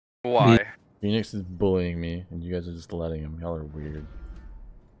Why? Phoenix is bullying me, and you guys are just letting him. Y'all are weird.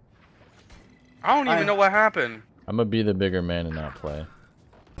 I don't even know what happened. I'm gonna be the bigger man and not play.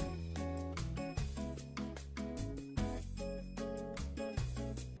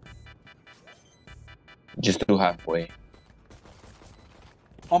 Just do halfway.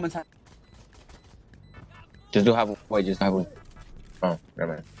 Almost time. Just do halfway. Just halfway. Oh,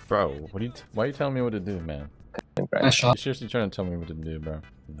 never mind. Bro, why are you telling me what to do, man? Right. You're seriously trying to tell me what to do, bro.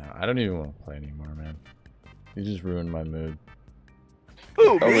 No, I don't even want to play anymore, man. You just ruined my mood.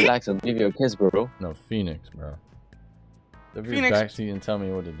 Who, Oh, me? relax and leave your kiss, bro. No, Phoenix, bro. Over your Phoenix. backseat and tell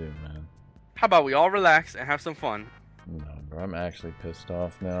me what to do, man. How about we all relax and have some fun? No, bro, I'm actually pissed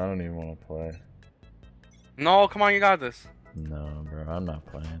off now. I don't even want to play. No, come on, you got this. No, bro, I'm not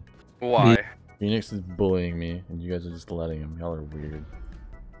playing. Why? Phoenix is bullying me, and you guys are just letting him. Y'all are weird.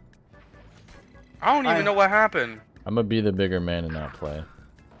 I don't even know what happened. I'm gonna be the bigger man and not play.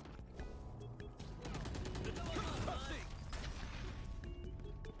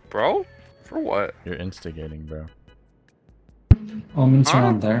 Bro? For what? You're instigating, bro. Omens Huh?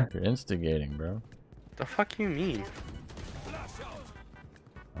 around there. You're instigating, bro. The fuck you mean?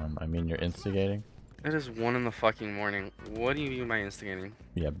 I mean, you're instigating? It is 1 in the fucking morning. What do you mean by instigating?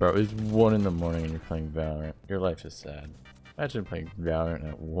 Yeah, bro, it's 1 in the morning and you're playing Valorant. Your life is sad. Imagine playing Valorant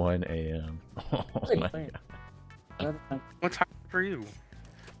at 1 a.m. Oh my god. What time for you?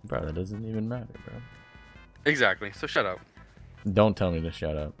 Bro, that doesn't even matter, bro. Exactly, so shut up. Don't tell me to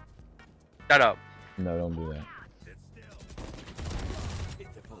shut up. Shut up. No, don't do that.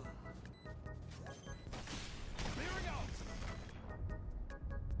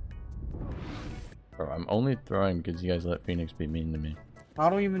 Bro, I'm only throwing because you guys let Phoenix be mean to me. I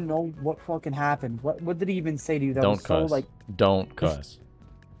don't even know what fucking happened. What did he even say to you? That Don't was so cuss. like. Don't cuss.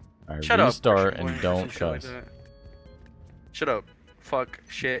 Alright, Shut up. restart Boy, and don't shit like cuss. that. Shut up. Fuck,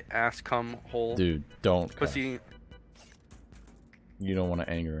 shit, ass, cum, hole. Dude, don't cuss. Pussy. You don't want to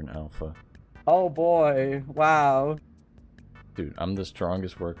anger an alpha. Oh boy! Wow. Dude, I'm the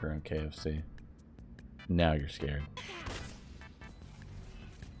strongest worker in KFC. Now you're scared.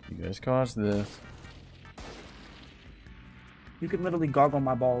 You guys caused this. You could literally gargle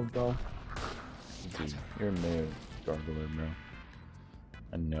my balls, bro. Dude, you're a male gargler, bro.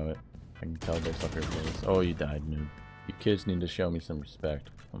 I know it. I can tell based off your face. Oh, you died, noob. You kids need to show me some respect.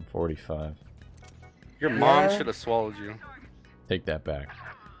 I'm 45. Your mom Yeah. should have swallowed you. Take that back.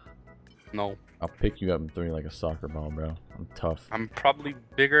 No. I'll pick you up and throw you like a soccer ball, bro. I'm tough. I'm probably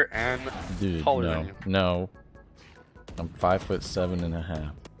bigger and Dude, taller no. than you. No. I'm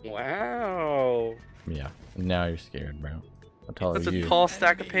 5'7.5". Wow. Yeah. Now you're scared, bro. How tall That's are a you? tall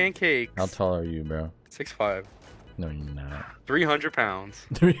stack of pancakes. How tall are you, bro? 6'5". No, you're not. 300 pounds.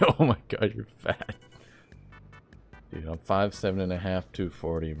 Oh my god, you're fat. Dude, I'm 5'7.5",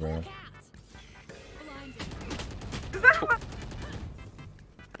 240, bro.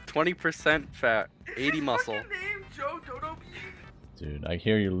 20% fat, 80 muscle. Name Joe Doodoobean. Dude, I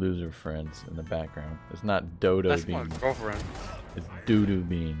hear your loser friends in the background. It's not Dodo That's my Bean. girlfriend. It's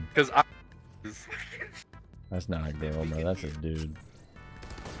Doodoobean. Because I. That's not a girl, bro. That's a dude.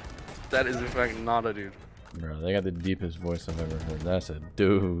 That is in fact not a dude. Bro, they got the deepest voice I've ever heard. That's a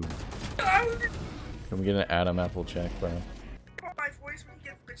dude. Can we get an Adam Apple check, bro? About my voice when you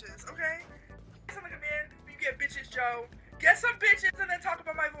get bitches, okay? You sound like a man when you get bitches, Joe. Get some bitches and then talk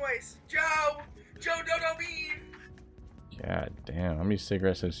about my voice. Joe Doodoobean. God damn, how many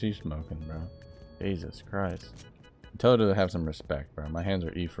cigarettes is she smoking, bro? Jesus Christ. Tell her to have some respect, bro. My hands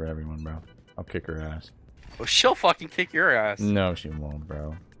are E for everyone, bro. I'll kick her ass. Well, she'll fucking kick your ass. No, she won't,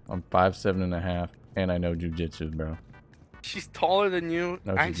 bro. I'm 5'7.5", and I know jujitsu, bro. She's taller than you,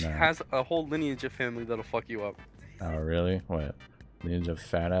 No, and she's she not. has a whole lineage of family that'll fuck you up. Oh, really? What? Lineage of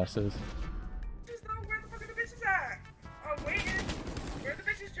fat asses? Just know where the fuck are the bitches at? I'm waiting. Where are the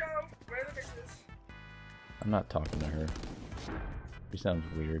bitches, Joe? Where are the bitches? I'm not talking to her. She sounds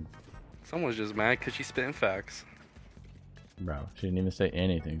weird. Someone's just mad because she's spitting facts. Bro, she didn't even say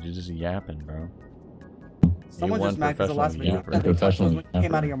anything. She's just yapping, bro. Someone one just mad because the last video professional that they touched was yapper. when you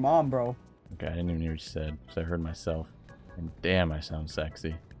came out of your mom, bro. Okay, I didn't even hear what you said, so I heard myself. And damn, I sound sexy.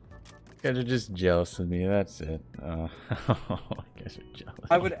 You guys are just jealous of me, that's it. I guess you're jealous.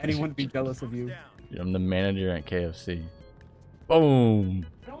 Why would anyone be jealous of you? I'm the manager at KFC. Boom!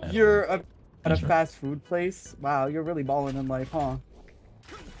 You're at a fast food place? Wow, you're really balling in life, huh?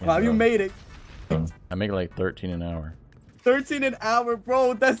 Yeah, Wow, you bro. made it. I make like 13 an hour. 13 an hour,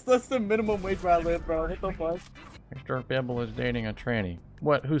 bro. That's the minimum wage where I live, bro. What the fuck? Extra Bibble is dating a tranny.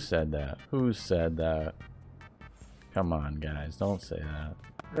 What? Who said that? Who said that? Come on, guys, don't say that.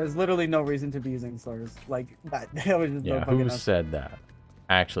 There's literally no reason to be using slurs like that. That was just Yeah, no fucking who us. said that?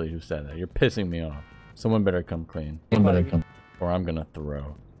 actually who said that. You're pissing me off. Someone better come clean. Or I'm gonna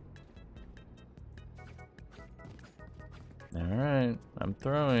throw. Alright, I'm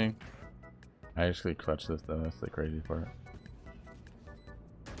throwing. I actually clutched this though, that's the crazy part.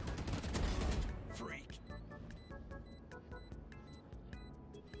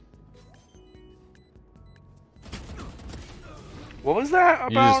 What was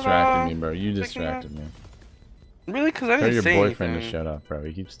that about? You distracted me, bro. You distracted me. Really? Because I Tell didn't your say boyfriend anything. to shut up, bro.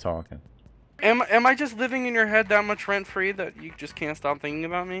 He keeps talking. Am I just living in your head that much rent free that you just can't stop thinking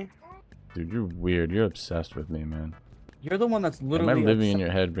about me? Dude, you're weird. You're obsessed with me, man. You're the one that's Am literally I living in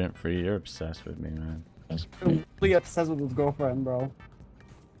your head rent free? You're obsessed with me, man. literally obsessed with his girlfriend, bro.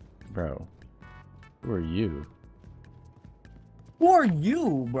 Bro, who are you? Who are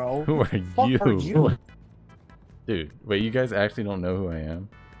you, bro? Who are Fuck you? are you? Dude, wait, you guys actually don't know who I am?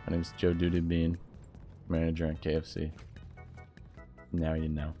 My name's Joe Doodoobean, manager at KFC. Now you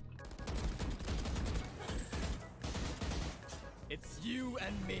know. It's you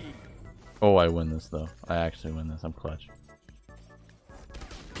and me. Oh, I win this though. I actually win this. I'm clutch.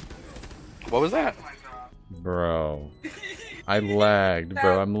 What was that? Bro. I lagged,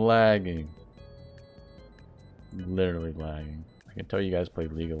 bro. I'm lagging. Literally lagging. I can tell you guys play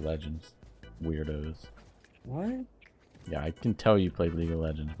League of Legends. Weirdos. What? Yeah, I can tell you play League of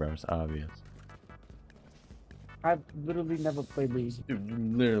Legends, bro. It's obvious. I've literally never played League. Dude, you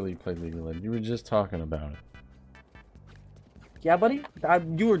literally play League of Legends. You were just talking about it. Yeah, buddy?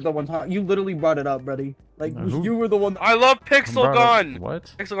 You were the one talking. You literally brought it up, buddy. Like, Who? you were the one. I love Pixel Bro, Gun!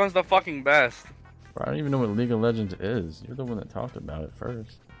 What? Pixel Gun's the fucking best. Bro, I don't even know what League of Legends is. You're the one that talked about it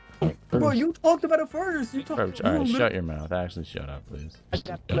first. Bro, you talked about it first. You talked. Bro, alright, shut your mouth. Actually, shut up, please.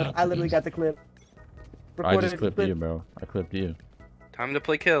 I literally got the clip. I Recorded just the clipped clip. you, bro. I clipped you. Time to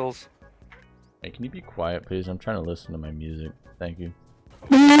play kills. Hey, can you be quiet, please? I'm trying to listen to my music. Thank you.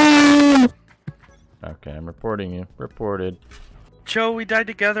 Okay, I'm reporting you. Reported. Joe, we died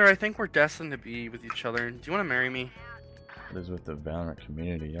together. I think we're destined to be with each other. Do you want to marry me? What is with the Valorant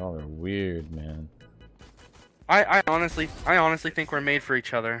community? Y'all are weird, man. I honestly think we're made for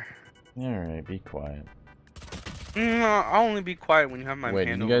each other. Alright, be quiet. No, I'll only be quiet when you have my Wait,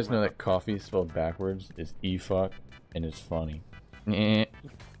 hand do you over guys my know mouth. that coffee spelled backwards is e-fuck and it's funny?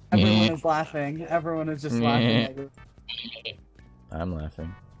 Everyone is laughing. Everyone is just laughing at you. I'm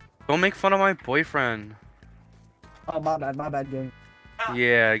laughing. Don't make fun of my boyfriend. Oh, my bad game.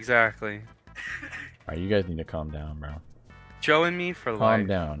 Yeah, exactly. Alright, you guys need to calm down, bro. Joe and me for Calm life.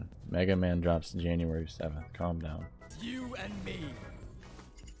 down. Mega Man drops January 7th. Calm down. It's you and me.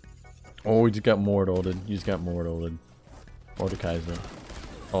 Oh, you just got mortaled. You just got mortaled. Mordekaiser.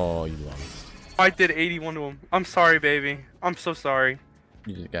 Oh, you lost. I did 81 to him. I'm sorry, baby. I'm so sorry.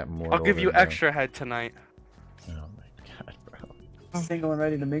 You just got mortaled. I'll give you bro. extra head tonight. Oh my god, bro. Single and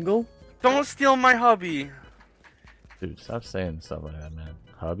ready to mingle? Don't steal my hubby. Dude, stop saying stuff like that, man.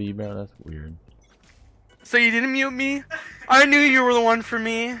 Hubby, bro, that's weird. So you didn't mute me? I knew you were the one for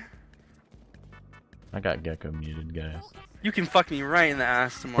me. I got Gecko muted, guys. You can fuck me right in the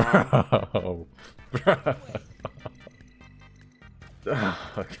ass tomorrow. Bro. Bro.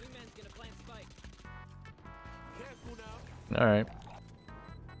 Oh, alright.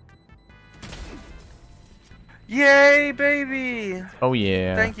 Yay, baby! Oh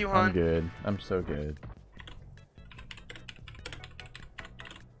yeah. Thank you, I'm hon. good. I'm so good.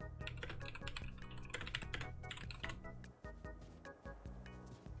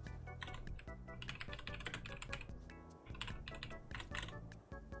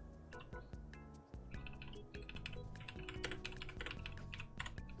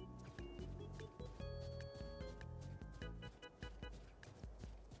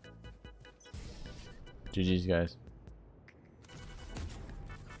 GG's, guys.